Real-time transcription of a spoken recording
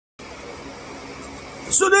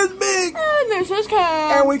So this big. And this is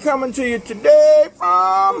Cam. And we coming to you today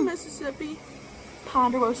from Mississippi.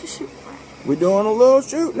 Ponderosa shooting. We're doing a little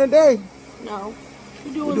shooting today. No.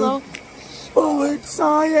 We're doing a little bullet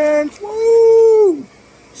science. Woo!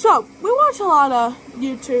 So, we watch a lot of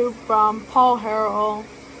YouTube from Paul Harrell.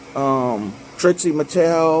 Trixie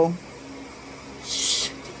Mattel. Shh,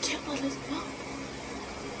 they can't let us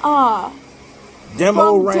know.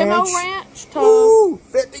 Demo from Ranch. Demo Ranch to Woo!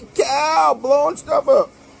 50 cal blowing stuff up.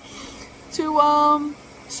 To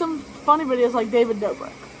some funny videos like David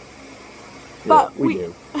Dobrik. Yeah, But we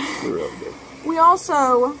do. We really do. We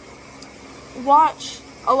also watch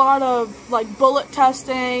a lot of like bullet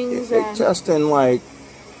testings. They're testing like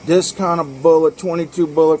this kind of bullet, 22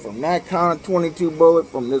 bullet from that kind of 22 bullet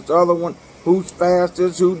from this other one. Who's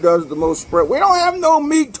fastest? Who does the most spread? We don't have no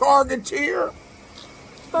meat targets here.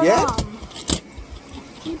 But, yet.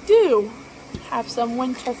 We do have some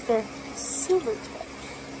Winchester silver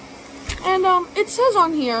tips. And it says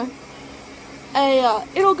on here,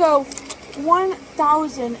 it'll go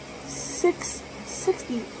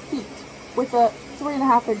 1,660 feet with a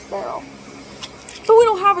 3.5-inch barrel. But we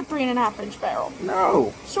don't have a 3.5-inch barrel.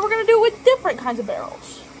 No. So we're gonna do it with different kinds of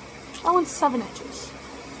barrels. That one's 7 inches.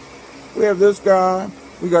 We have this guy.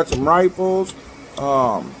 We got some rifles. We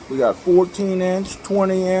got 14-inch,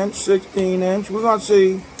 20-inch, 16-inch. We're gonna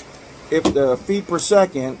see if the feet per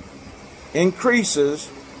second increases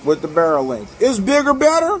with the barrel length. Is bigger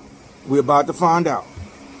better? We're about to find out.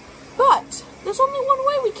 But there's only one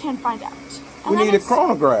way we can find out. We need a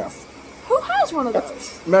chronograph. Who has one of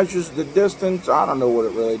those? Measures the distance. I don't know what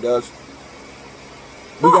it really does.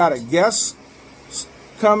 We got a guest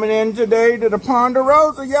coming in today to the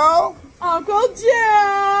Ponderosa, y'all. Uncle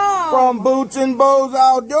Joe! From Boots and Bows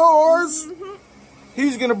Outdoors.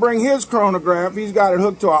 He's going to bring his chronograph. He's got it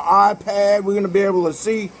hooked to an iPad. We're going to be able to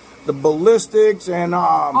see the ballistics and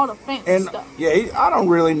all the fancy stuff. Yeah, I don't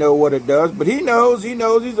really know what it does, but he knows. He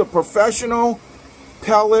knows he's a professional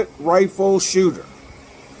pellet rifle shooter.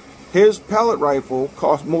 His pellet rifle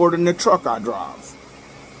costs more than the truck I drive.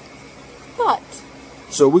 But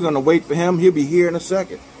so we're going to wait for him. He'll be here in a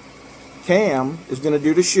second. Cam is going to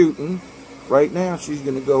do the shooting. Right now, she's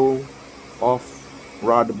going to go off,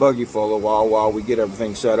 ride the buggy for a little while we get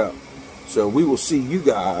everything set up. So we will see you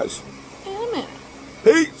guys in a minute.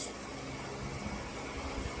 Peace.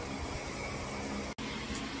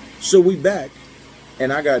 So we back,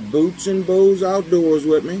 and I got Boots and Bows Outdoors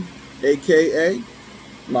with me, a.k.a.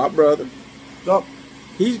 my brother. So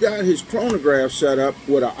he's got his chronograph set up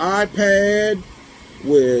with an iPad,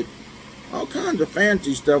 with all kinds of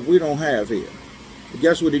fancy stuff we don't have here. But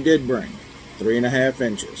guess what he did bring? 3.5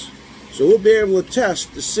 inches. So we'll be able to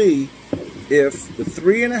test to see if the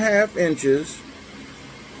 3.5 inches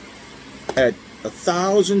at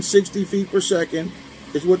 1,060 feet per second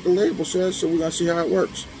is what the label says. So we're going to see how it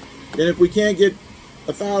works. Then if we can't get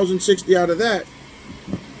 1,060 out of that,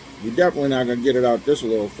 we're definitely not going to get it out this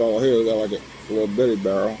little fella here. We got like a little bitty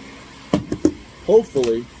barrel.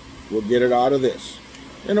 Hopefully, we'll get it out of this.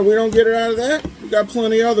 And if we don't get it out of that, we got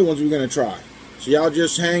plenty of other ones we're going to try. So y'all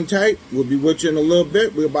just hang tight. We'll be with you in a little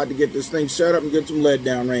bit. We're about to get this thing set up and get some lead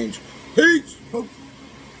down range. Peace!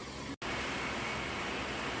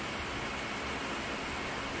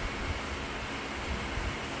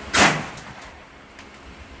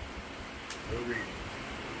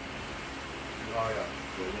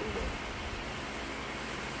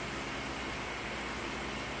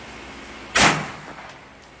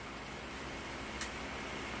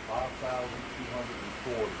 I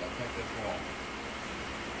think that's wrong.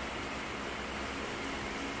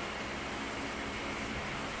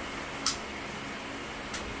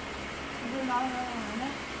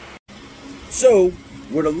 So,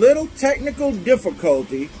 with a little technical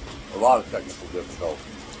difficulty, A lot of technical difficulty.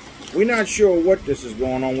 we're not sure what this is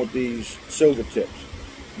going on with these silver tips,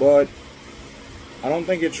 but I don't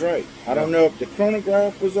think it's right. I don't know if the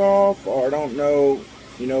chronograph was off, or I don't know,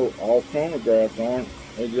 you know, all chronographs aren't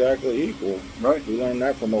exactly equal. Right. We learned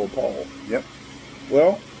that from old Paul. Yep.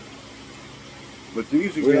 Well, but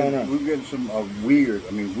these are we don't know. we're getting some weird,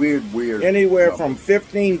 weird. Anywhere numbers. from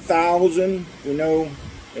 15,000, you know,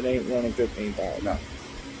 it ain't running 15,000. No.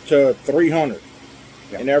 To 300,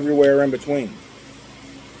 Yeah. and everywhere in between.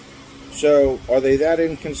 So, are they that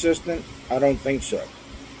inconsistent? I don't think so.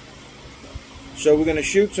 So we're going to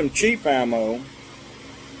shoot some cheap ammo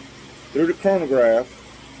through the chronograph,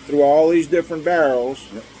 through all these different barrels,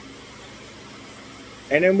 Yep.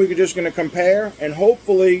 and then we're just going to compare, and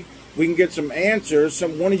hopefully we can get some answers.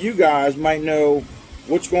 One of you guys might know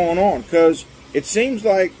what's going on, because it seems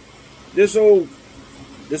like this old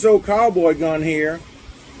cowboy gun here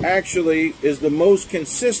actually is the most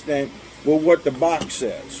consistent with what the box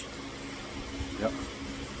says? Yep.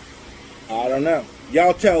 I don't know.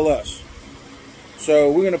 Y'all tell us.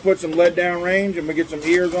 So we're going to put some lead down range. I'm going to get some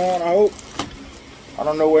ears on, I hope. I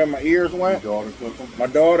don't know where my ears went. Your daughter took them? My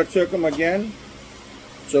daughter took them again.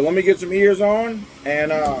 So let me get some ears on,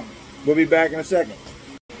 and we'll be back in a second.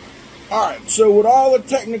 Alright, so with all the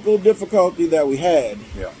technical difficulty that we had,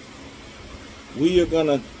 Yeah. we are going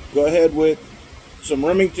to go ahead with some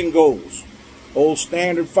Remington Golds. Old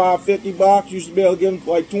standard 550 box. Used to be able to give them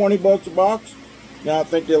like 20 bucks a box. Now I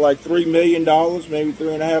think they're like $3 million, maybe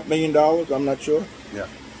 $3.5 million. I'm not sure. Yeah.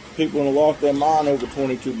 People have lost their mind over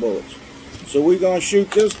 22 bullets. So we're going to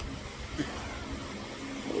shoot this.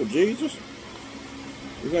 Oh, Jesus.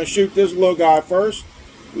 We're going to shoot this little guy first.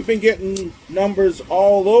 We've been getting numbers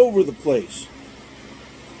all over the place.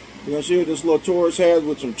 We're going to see what this little Taurus has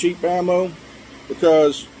with some cheap ammo.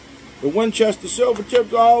 Because the Winchester silver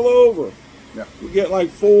tips all over. Yeah. We get like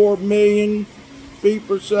 4 million feet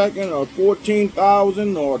per second, or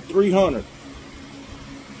 14,000, or 300.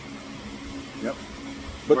 Yep.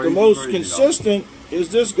 But Crazy, the most crazy consistent is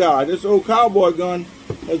this guy. This old cowboy gun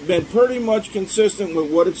has been pretty much consistent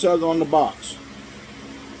with what it says on the box.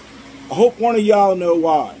 I hope one of y'all know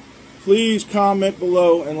why. Please comment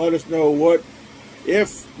below and let us know what,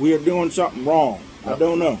 if we are doing something wrong. I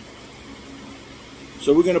don't know.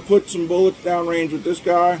 So we're going to put some bullets downrange with this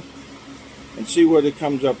guy and see what it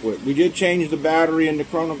comes up with. We did change the battery in the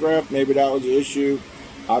chronograph. Maybe that was the issue.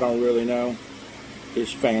 I don't really know.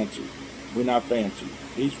 It's fancy. We're not fancy.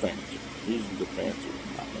 He's fancy. He's the fancy.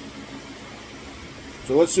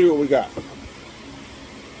 So let's see what we got.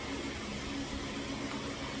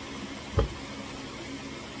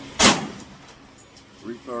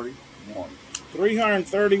 $331.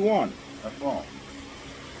 331. That's wrong.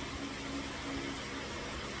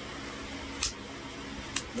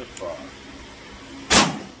 Misfire.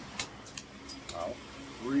 Out.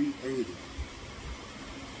 380.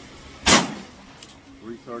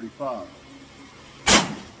 335.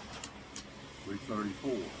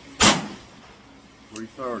 334.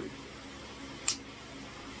 330.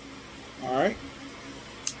 All right.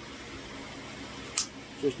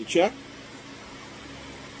 Just a check.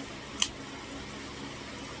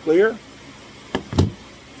 Clear.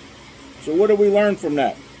 So what did we learn from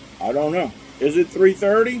that? I don't know. Is it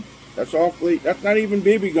 330? That's awfully, that's not even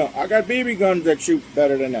BB gun. I got BB guns that shoot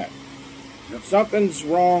better than that. Yep. Something's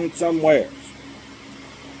wrong somewhere.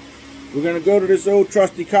 We're going to go to this old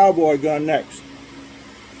trusty cowboy gun next.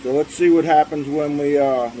 So let's see what happens when we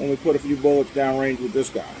put a few bullets downrange with this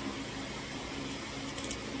guy.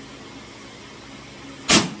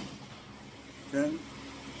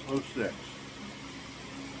 $10.06.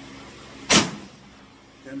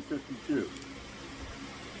 10.52.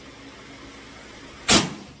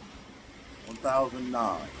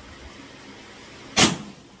 1009.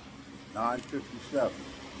 9.57.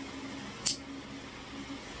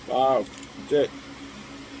 Wow, that's it.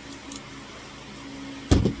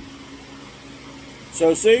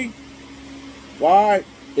 So see, why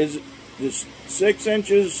is this 6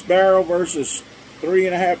 inches barrel versus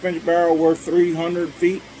 3.5 inch barrel worth 300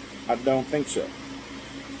 feet? I don't think so.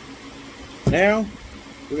 Now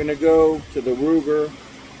we're going to go to the Ruger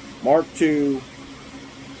Mark II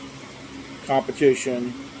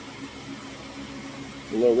competition.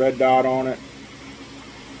 A little red dot on it.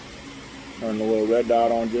 Turn the little red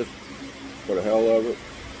dot on just for the hell of it.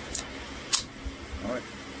 Alright.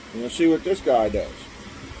 We're going to see what this guy does.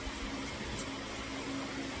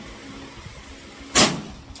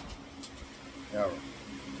 Error.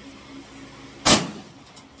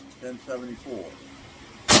 1074.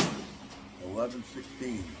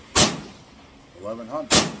 1116.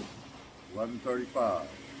 1100. 1135.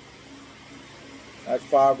 That's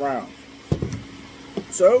 5 rounds.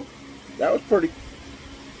 So, that was pretty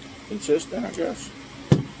consistent, I guess.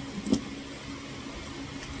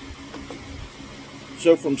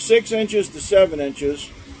 So from 6 inches to 7 inches,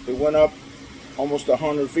 it went up almost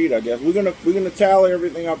 100 feet, I guess. We're gonna tally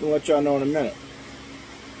everything up and let y'all know in a minute.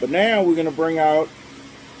 But now we're gonna bring out.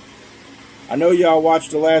 I know y'all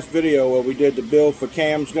watched the last video where we did the build for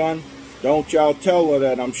Cam's gun. Don't y'all tell her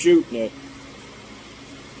that I'm shooting it,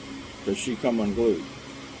 because she come unglued.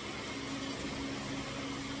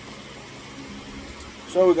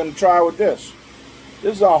 So we're going to try with this.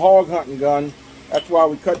 This is our hog hunting gun. That's why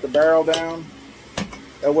we cut the barrel down.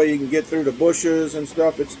 That way you can get through the bushes and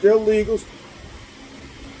stuff. It's still legal.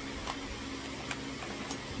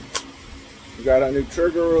 We got a new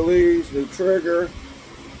trigger release, new trigger,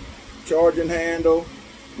 charging handle,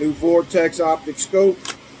 new vortex optic scope.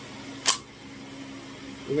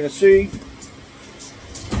 We're going to see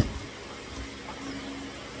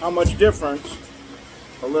how much difference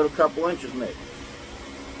a little couple inches make.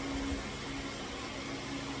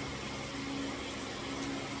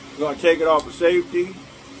 I'm going to take it off of safety.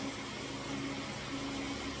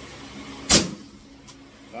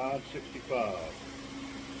 965,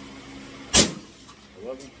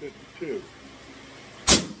 1152,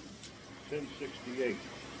 1068.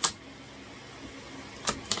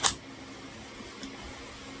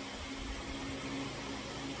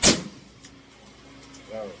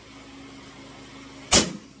 Got it.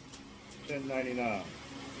 1099.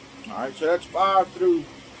 All right, so that's 5 through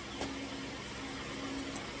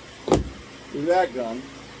that gun.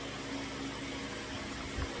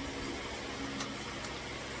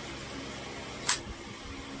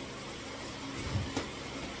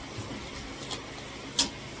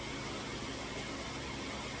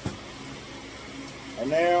 And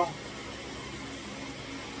now,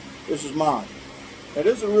 this is mine. Now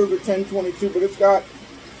this is a Ruger 1022, but it's got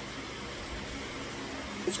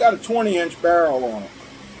a 20-inch barrel on it.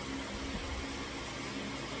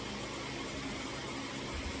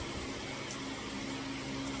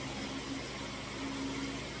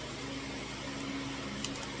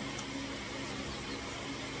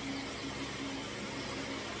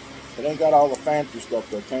 It ain't got all the fancy stuff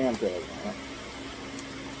that can tell, right?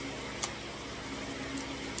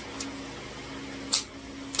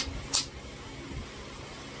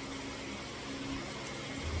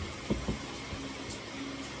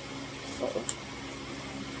 Uh-oh.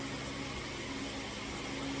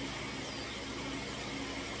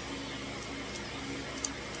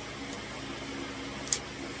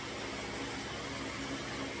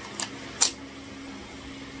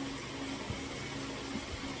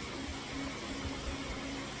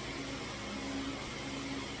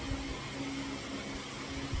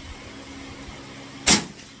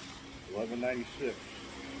 $11.96.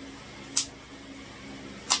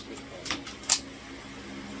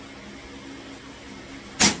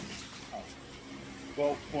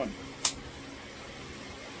 12.20.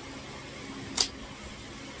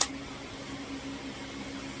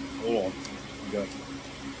 Hold on. You got it.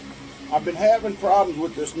 I've been having problems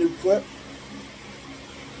with this new clip.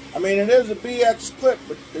 I mean, it is a BX clip,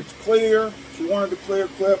 but it's clear. She wanted a clear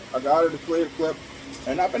clip. I got her the clear clip.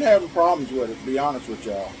 And I've been having problems with it, to be honest with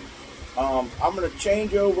y'all. I'm going to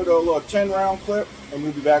change over to a little 10-round clip, and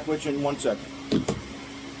we'll be back with you in 1 second.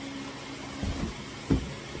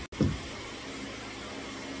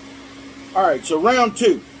 Alright, so round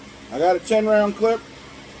 2. I got a 10-round clip,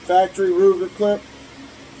 factory Ruger clip.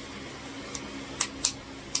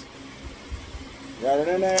 Got it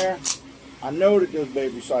in there. I know that there's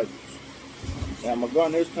baby cycles. Now my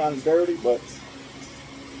gun is kind of dirty, but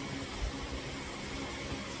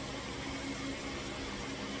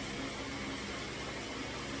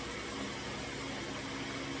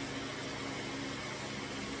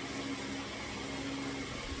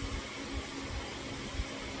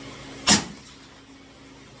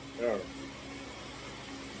There.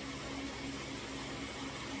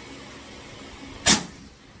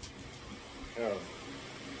 There.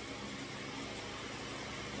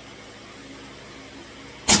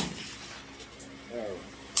 There.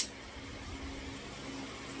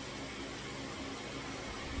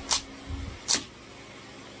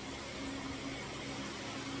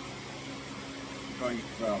 Trying to get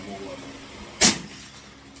the ground more level.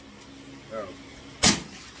 There.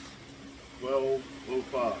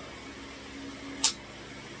 12.05.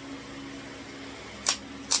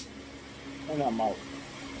 and I'm out.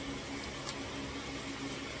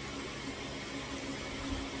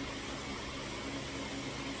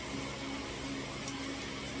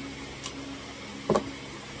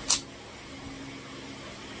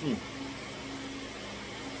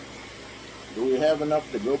 Do we have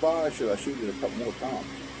enough to go by, or should I shoot it a couple more times?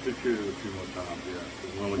 Should shoot it a few more times,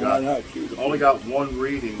 yeah. We Why not shoot it? only got one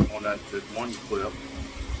reading on that one clip.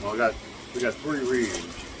 Well, we got 3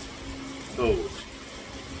 readings. Those.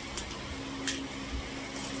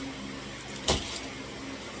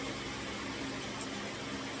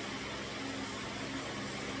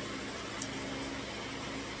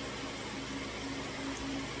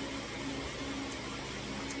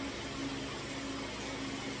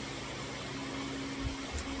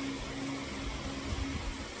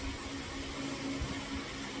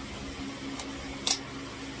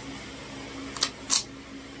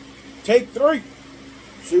 Take 3.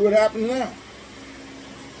 See what happens now.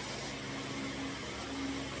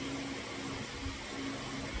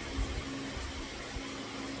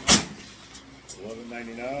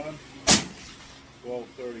 $11.99,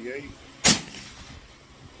 $12.38,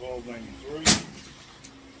 $12.93,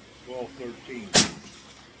 $12.13,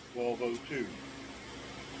 $12.02,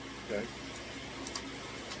 Okay.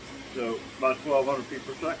 So about 1,200 feet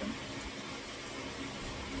per second.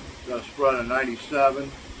 Got a spread of 97.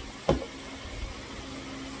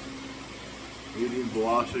 Median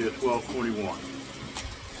velocity of 1221.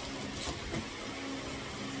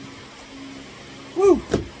 Woo!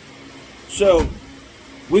 So,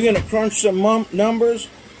 we're going to crunch some numbers,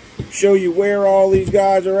 show you where all these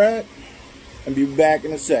guys are at, and be back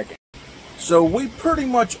in a second. So, we pretty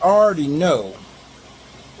much already know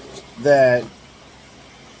that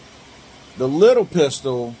the little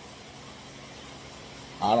pistol,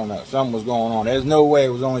 I don't know, something was going on. There's no way it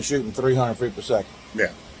was only shooting 300 feet per second.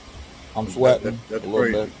 Yeah. I'm sweating that's a little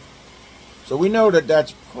crazy. bit. So we know that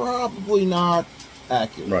that's probably not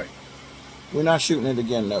accurate. Right. We're not shooting it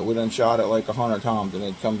again, though. We done shot it like 100 times, and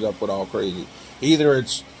it comes up with all crazy. Either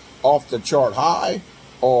it's off the chart high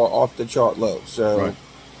or off the chart low. So, right.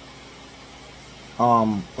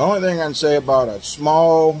 The only thing I can say about a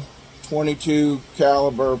small 22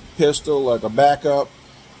 caliber pistol, like a backup,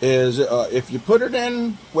 is if you put it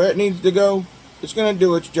in where it needs to go, it's going to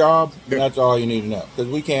do its job, and that's all you need to know.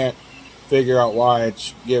 Because we can't figure out why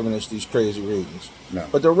it's giving us these crazy readings. No.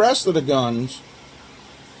 But the rest of the guns,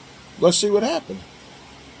 let's see what happened.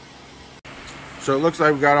 So it looks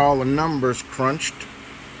like we got all the numbers crunched.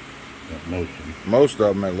 Yeah, most of them. Most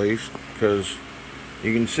of them, at least, because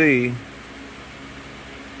you can see,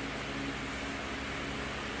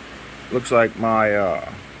 looks like my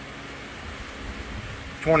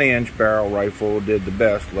 20-inch barrel rifle did the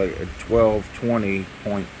best, like at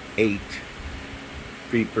 1220.8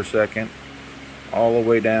 feet per second, all the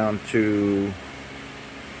way down to,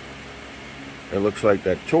 it looks like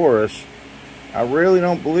that Taurus, I really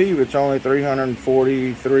don't believe it's only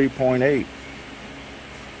 343.8.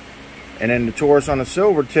 And then the Taurus on the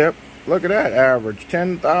silver tip, look at that average,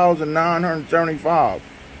 10,975.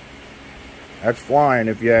 That's flying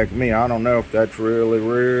if you ask me. I don't know if that's really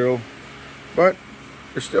real, but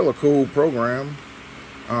it's still a cool program.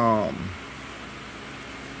 I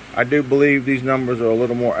do believe these numbers are a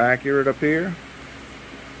little more accurate up here.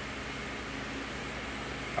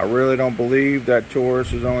 I really don't believe that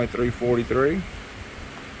Taurus is only 343.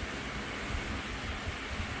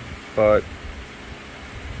 But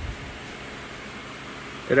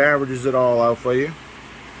it averages it all out for you.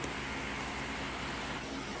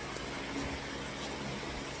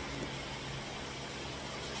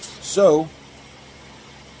 So,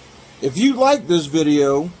 if you like this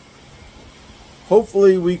video,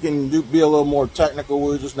 hopefully we can be a little more technical.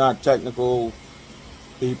 We're just not technical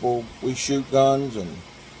people. We shoot guns and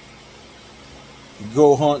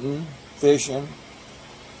go hunting, fishing.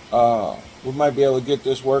 We might be able to get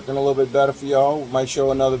this working a little bit better for y'all. We might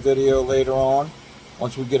show another video later on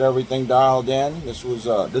once we get everything dialed in. This was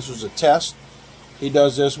a test. He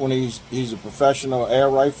does this when he's a professional air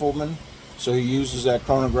rifleman, so he uses that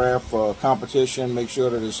chronograph for competition, make sure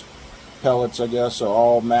that his pellets, I guess, are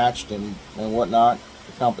all matched and whatnot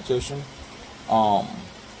for competition. But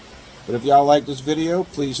if y'all like this video,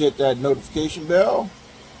 please hit that notification bell.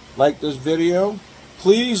 Like this video.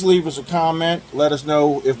 Please leave us a comment. Let us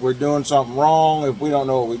know if we're doing something wrong, if we don't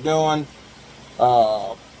know what we're doing.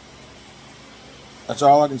 That's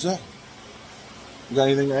all I can say. You got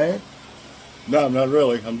anything to add? No, not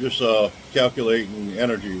really. I'm just calculating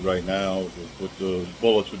energy right now with the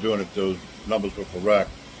bullets we're doing it. Those numbers were correct.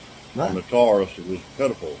 Right. On the Taurus, it was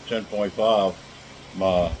pitiful. 10.5.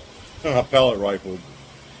 My pellet rifle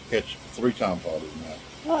hits 3 times harder than that.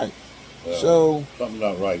 Right. So something's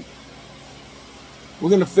not right. We're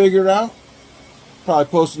going to figure it out. Probably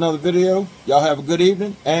post another video. Y'all have a good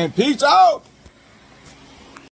evening and peace out.